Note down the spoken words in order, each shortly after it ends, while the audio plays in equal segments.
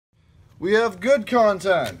We have good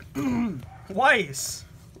content. Weiss.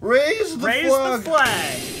 Raise the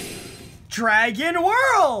flag. Dragon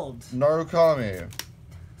World. Narukami.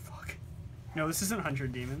 Fuck. No, this isn't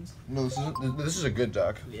 100 Demons. No, this is a good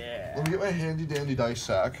deck. Yeah. Let me get my handy dandy dice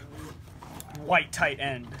sack. White tight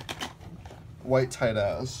end. White tight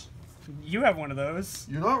ass. You have one of those.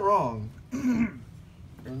 You're not wrong.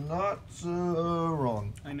 You're not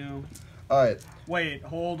wrong. I know. Alright. Wait,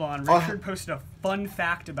 hold on. Richard posted a fun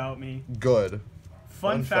fact about me. Good.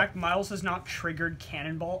 Fun fact, Miles has not triggered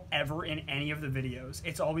Cannonball ever in any of the videos.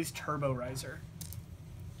 It's always Turbo Riser.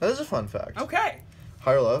 That is a fun fact. Okay.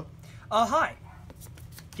 High or low? Hi.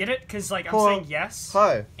 Get it? Because, like, I'm saying yes.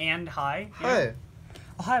 Hi. And hi. Hi. Yeah.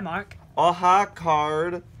 Oh, hi, Mark. A hot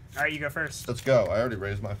card. Alright, you go first. Let's go. I already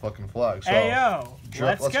raised my fucking flag. So Ayo.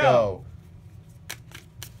 Let's go.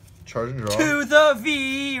 Charge and draw. To the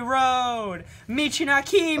V road.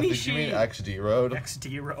 Michinaki I think you mean XD road.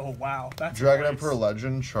 XD road. Oh, wow. That's Dragon nice. Emperor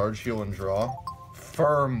Legend, charge, heal, and draw.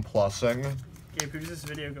 Firm plussing. Gabe, who does this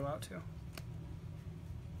video go out to?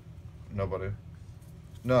 Nobody.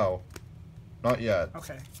 No. Not yet.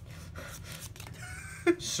 Okay.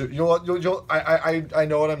 So I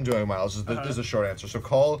know what I'm doing, Miles. This is a short answer. So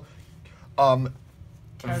call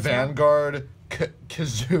Vanguard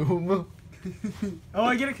Kazoom. Oh,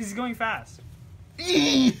 I get it because he's going fast.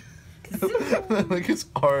 Like it's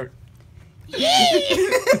art.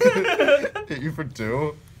 Hit you for 2.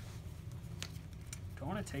 Do I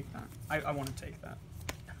want to take that? I want to take that.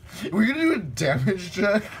 We're gonna do a damage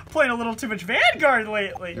check. Playing a little too much Vanguard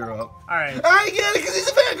lately. You're up. Alright. I get it because he's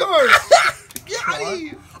a Vanguard.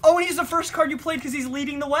 Yeah. Oh, and he's the first card you played because he's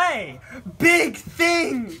leading the way. Big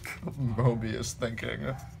think. Mobius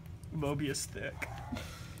thinking. Mobius thick.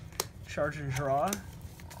 Charge and draw.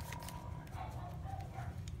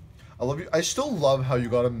 I love you. I still love how you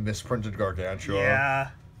got a misprinted Gargantua. Yeah.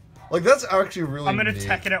 Like that's actually really. I'm gonna neat.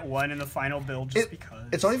 tech it at 1 in the final build just because.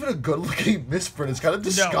 It's not even a good looking misprint. It's kind of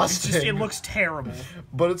disgusting. No, it looks terrible.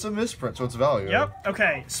 But it's a misprint, so it's value. Yep.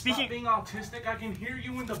 Okay. Speaking. Stop being autistic. I can hear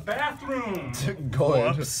you in the bathroom. Go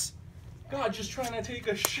ahead. Whoops. God, just trying to take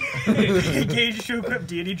a shit. Gauge to equip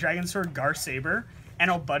Deity Dragon Sword Gar Saber and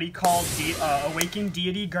a buddy called Awakening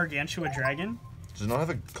Deity Gargantua Dragon. Does it not have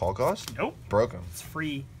a call cost? Nope. Broken. It's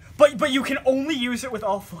free. But you can only use it with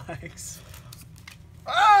all flags.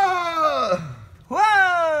 Ah!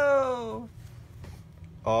 Whoa!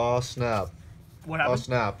 Oh snap! What happened? Oh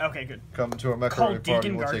snap! Okay, good. Come to a Called macaroni party.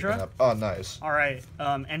 Deegan We'll take a Gardra? nap. Oh, nice. All right.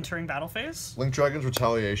 Entering battle phase. Link Dragon's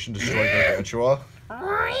Retaliation destroyed Gargantua.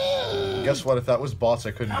 Guess what? If that was bots,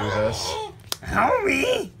 I couldn't do this.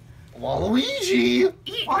 Homie! Waluigi!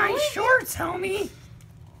 Eat my shorts, homie!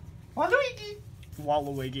 Waluigi!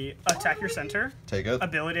 Waluigi. Attack your center. Take it.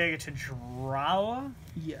 Ability I get to draw.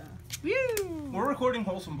 Yeah. Woo! We're recording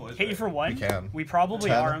Wholesome Boys. Hit you for 1. We can. We probably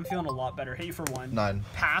 10. are. I'm feeling a lot better. Hit you for 1. 9.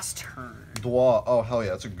 Pass turn. Dwa. Oh hell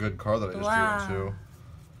yeah, that's a good card that I just Wow. drew into.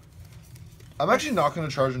 I'm actually not gonna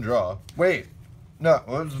charge and draw. Wait. No.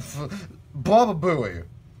 Baba Booey.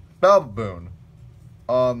 Bababoon.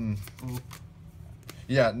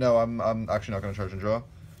 Yeah, no, I'm actually not gonna charge and draw.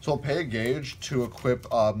 So I'll pay a gauge to equip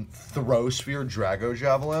Throw Sphere Drago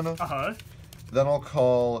Javelin. Uh-huh. Then I'll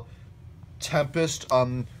call Tempest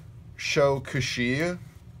Sho Kushi.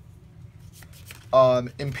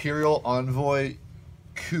 Imperial Envoy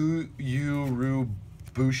Kuyuru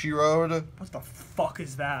Bushi Road. What the fuck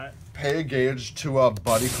is that? Pay a gauge to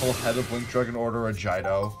Buddy Cole Head of Link Dragon Order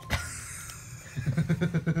Ajido.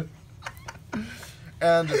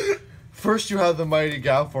 And first you have the Mighty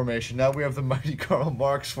Gal formation, now we have the Mighty Karl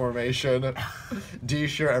Marx formation.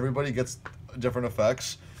 D-Share, everybody gets different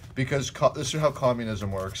effects. Because this is how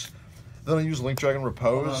communism works. Then I use Link Dragon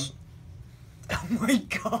Repose. Oh my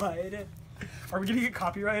god. Are we gonna get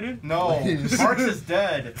copyrighted? No, Please. Marx is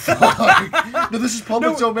dead. No, this is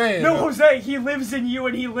public domain. No, Jose, he lives in you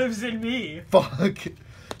and he lives in me. Fuck.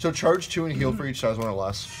 So charge 2 and heal for each size 1 or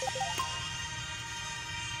less.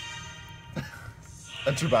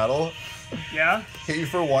 Enter battle. Yeah? Hit you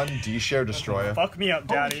for 1, D-Share, destroy it. Fuck me up,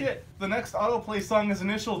 Holy daddy. shit, the next autoplay song is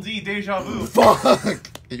Initial D, Deja Vu. Fuck!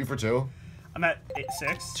 Hit you for 2. I'm at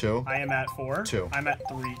 6. 2. I am at 4. 2. I'm at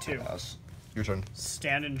 3, 2. Yes. Your turn.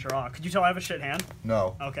 Stand and draw. Could you tell I have a shit hand?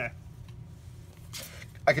 No. Okay.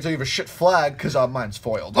 I can tell you have a shit flag, because mine's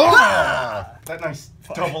foiled. Ah! That nice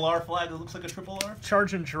double R flag that looks like a triple R.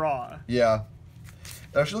 Charge and draw. Yeah.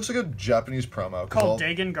 It actually looks like a Japanese promo. Called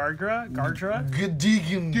Dagon Gardra.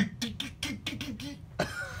 Gadigan.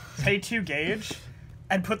 Pay 2 gauge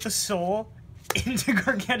and put the soul into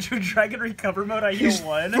Gargantua Dragon Recover mode. I heal He's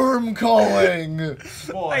 1. firm calling.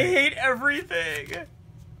 Boy. I hate everything.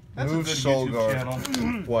 That's Move a good Soul YouTube Guard. channel.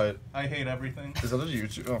 What? I hate everything. Is that a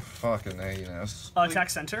YouTube? Oh, fucking A-ness. Attack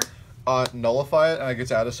center. Nullify it, and I get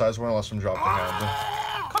to add a size one unless I'm dropped the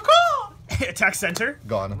hand. Attack center.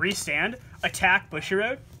 Gone. Restand. Attack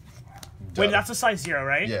Bushiroad. Dead. Wait, that's a size 0,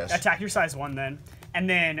 right? Yes. Attack your size 1 then. And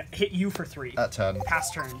then hit you for 3. At 10.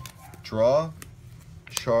 Pass turn. Draw.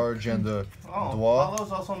 Charge and the Oh, Dwa.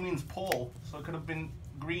 Follows also means pole, so it could have been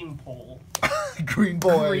green pole. Green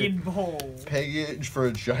boy. Green hole. Pagage for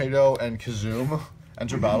Jido and Kazoom.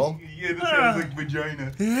 Enter battle. Yeah, that sounds like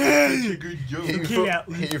vagina. Such a good joke.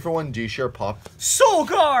 Hit you for 1 D-share pop. Soul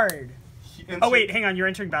Guard! And Oh so- wait, hang on, you're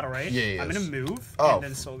entering battle, right? Yeah, he I'm is. gonna move Oh. and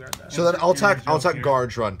then Soul Guard that. So then I'll You're a attack joke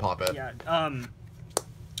guards run, pop it. Yeah,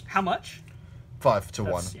 how much? 5 to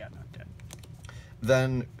 1. That's, yeah, not dead.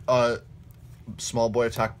 Then small boy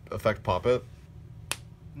attack effect pop it.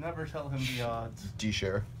 Never tell him the odds.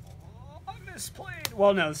 D-share. I misplayed.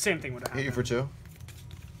 Well, no, the same thing would have Hit happened. you for 2.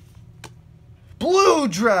 Blue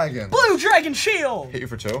dragon. Blue Dragon Shield! Hit you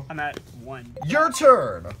for 2. I'm at 1. Your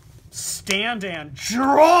turn. Stand and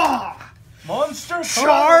draw! Monster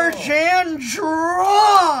Charge Cardo! and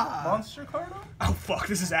draw! Monster Cardo? Oh fuck,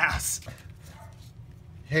 this is ass.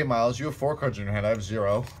 Hey Miles, you have 4 cards in your hand. I have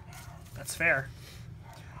 0. That's fair.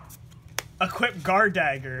 Equip Guard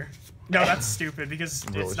Dagger. No, that's stupid because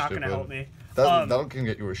Really it's not going to stupid. help me. That can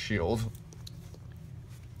get you a shield.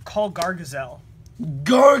 Call Gargazelle.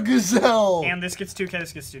 Gargazelle. And this gets 2k,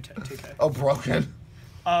 this gets 2k. Oh, broken.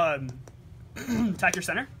 Attack your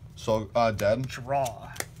center. So dead. Draw.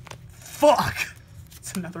 Fuck!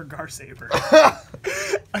 It's another Garsaber.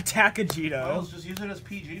 Attack Agito. Miles, just use it as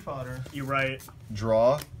PG fodder. You right.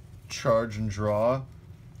 Draw, charge and draw.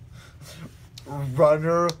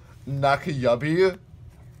 Runner Nakayabi.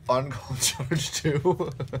 On-call charge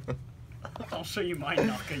 2. I'll show you my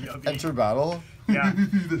Nakayabi. Enter battle. Yeah.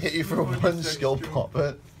 Hit you for 1 skill pop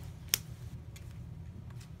it.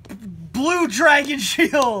 Blue Dragon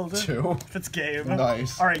Shield! 2. That's Gabe.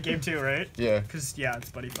 Nice. Alright, game 2, right? Yeah. Because, yeah,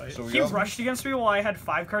 it's Buddyfight. So we He got- rushed against me while I had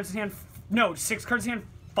 5 cards in hand. No, 6 cards in hand.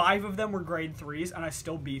 5 of them were grade 3s, and I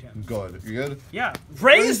still beat him. Good. You good? Yeah.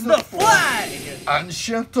 Raise the flag!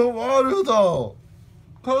 Anciento Warudo.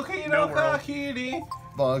 Cocaine No, no bro. Kakiri.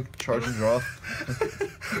 Bug, charge and draw.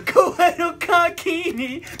 Koedo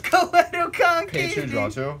Kankini! Koedo Pay 2, draw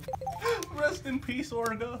Kankini! 2. Rest in peace,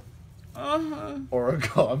 Orga. Uh-huh.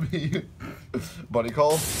 Origami. Buddy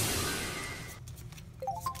call.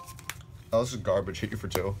 Oh, this is garbage. Hit you for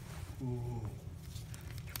 2. Ooh.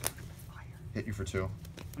 Hit you for 2.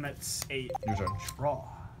 I'm at 8. Your turn. Draw.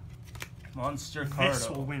 Monster This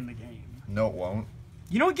will Cardo. win the game. No, it won't.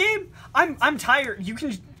 You know what, Gabe? I'm tired. You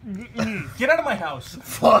can... Get out of my house.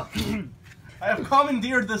 Fuck. I have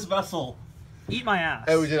commandeered this vessel. Eat my ass.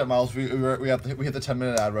 Hey, we did it, Miles. We hit the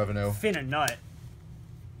 10-minute ad revenue. Fin a nut.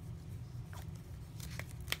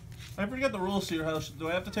 I forget the rules to your house. Do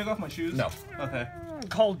I have to take off my shoes? No. Okay.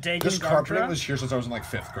 Called Dagon This carpeting Gardra was here since I was in like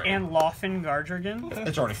 5th grade. and Loffen Gardrigan.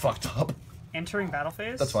 It's already fucked up. Entering battle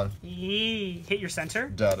phase. That's fine. Hit your center.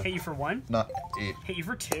 Dead. Hit you for 1. Not 8. Hit you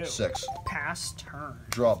for 2. 6. Pass turn.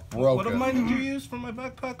 Draw What broken. of mine did you use for my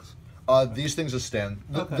backpacks? These things is stand.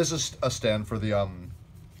 Okay. This is a stand for the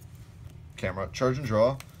camera. Charge and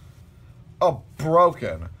draw. Oh,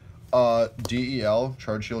 broken. DEL,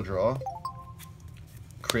 charge shield draw.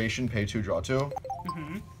 Creation, pay 2, draw 2.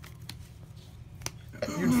 Mm-hmm.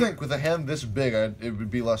 You'd think with a hand this big, it would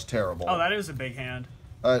be less terrible. Oh, that is a big hand.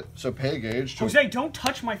 So pay gauge to Jose, don't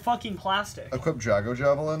touch my fucking plastic. equip Jago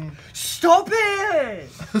Javelin. Stop it!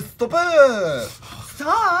 Stop it!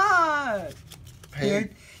 Stop! Pay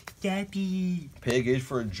Daddy. gauge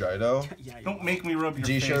for a Jido. Yeah, you Don't make me rub your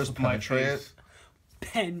D face shares with my penetrate. face.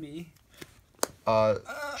 pen me.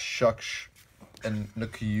 Shuksh and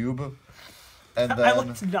Nakayub. And I then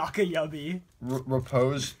looked Nakayubi.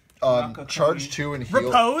 repose. Nakakami. Charge 2 and heal.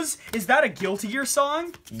 Repose? Is that a Guilty Gear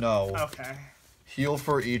song? No. Okay. Heal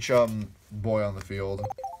for each boy on the field.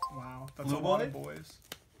 Wow, that's Blue a lot boy? of boys.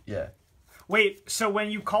 Yeah. Wait, so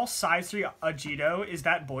when you call size 3 Agito, is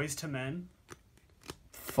that boys to men?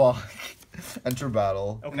 Fuck. Enter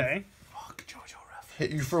battle. Okay. Fuck Jojo Ref.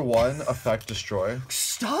 Hit you for 1. Effect destroy.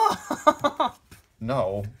 Stop!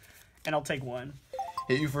 No. And I'll take 1.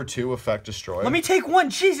 Hit you for 2. Effect destroy. Let me take 1,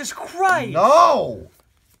 Jesus Christ! No.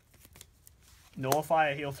 Nullify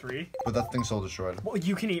a heal 3. But that thing's still destroyed. Well,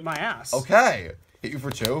 you can eat my ass. Okay. Hit you for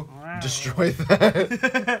 2. Wow. Destroy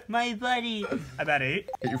that. My buddy. I'm at 8.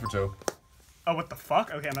 Hit you for 2. Oh, what the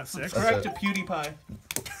fuck? Okay, I'm at 6. That's Correct it. to PewDiePie.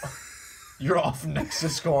 You're off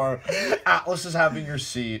Nexus score. Atlas is having your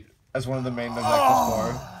seat as one of the main Nexus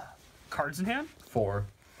score. Cards in hand? 4.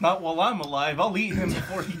 Not while I'm alive. I'll eat him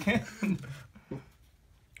before he can.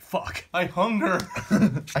 fuck. I hunger.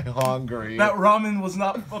 I'm hungry. That ramen was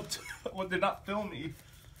not up to, did not fill me.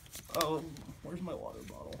 Oh, where's my water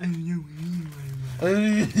bottle?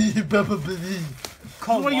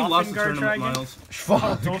 Called Why you lost the Waffengar tournament, Dragon. Miles?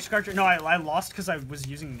 Fuck. No, I lost because I was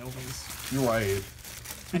using Novas. You're right.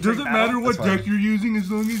 It doesn't battle? matter what That's fine. deck you're using as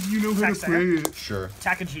long as you know how to Attack play it. Sure.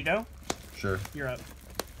 Takajito, Sure. you're up.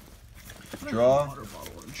 Draw. Water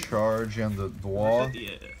bottle and shit. Charge and the wall.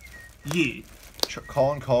 Yeah. Yeah.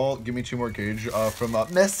 Call and call. Give me 2 more gauge from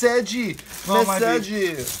Messagey. Oh, my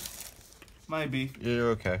Messagey. Might be. Yeah, you're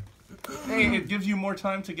okay. Hey, it gives you more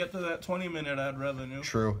time to get to that 20-minute ad revenue.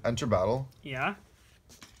 True. Enter battle. Yeah.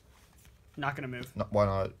 Not gonna move. No, why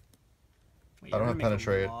not? Wait, I don't you're have gonna make a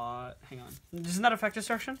penetrate. lot- Hang on. Isn't that effect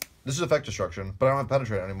destruction? This is effect destruction, but I don't have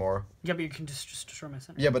penetrate anymore. Yeah, but you can just destroy my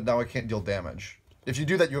center. Yeah, but now I can't deal damage. If you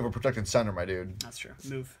do that, you have a protected center, my dude. That's true.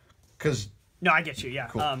 Move. Because No, I get you. Yeah.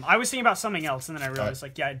 Cool. I was thinking about something else, and then I realized,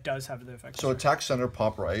 like, yeah, it does have the effect. so destruction. attack center,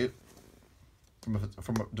 pop right. From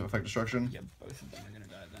effect destruction. Yeah, both of them are gonna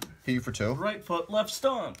die then. Hit you for 2. Right foot, left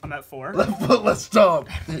stomp. I'm at 4. Left foot, let's stop.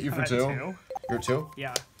 Hit you I'm for at 2. 2. You're 2.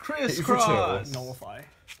 Yeah. Crisscross. Nullify.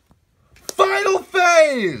 Final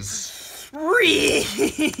phase. Re.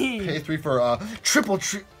 Pay 3 for triple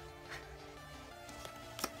tree.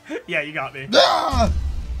 Yeah, you got me. Ah!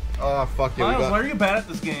 Oh fuck yeah, we Miles, got. why are you bad at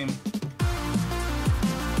this game?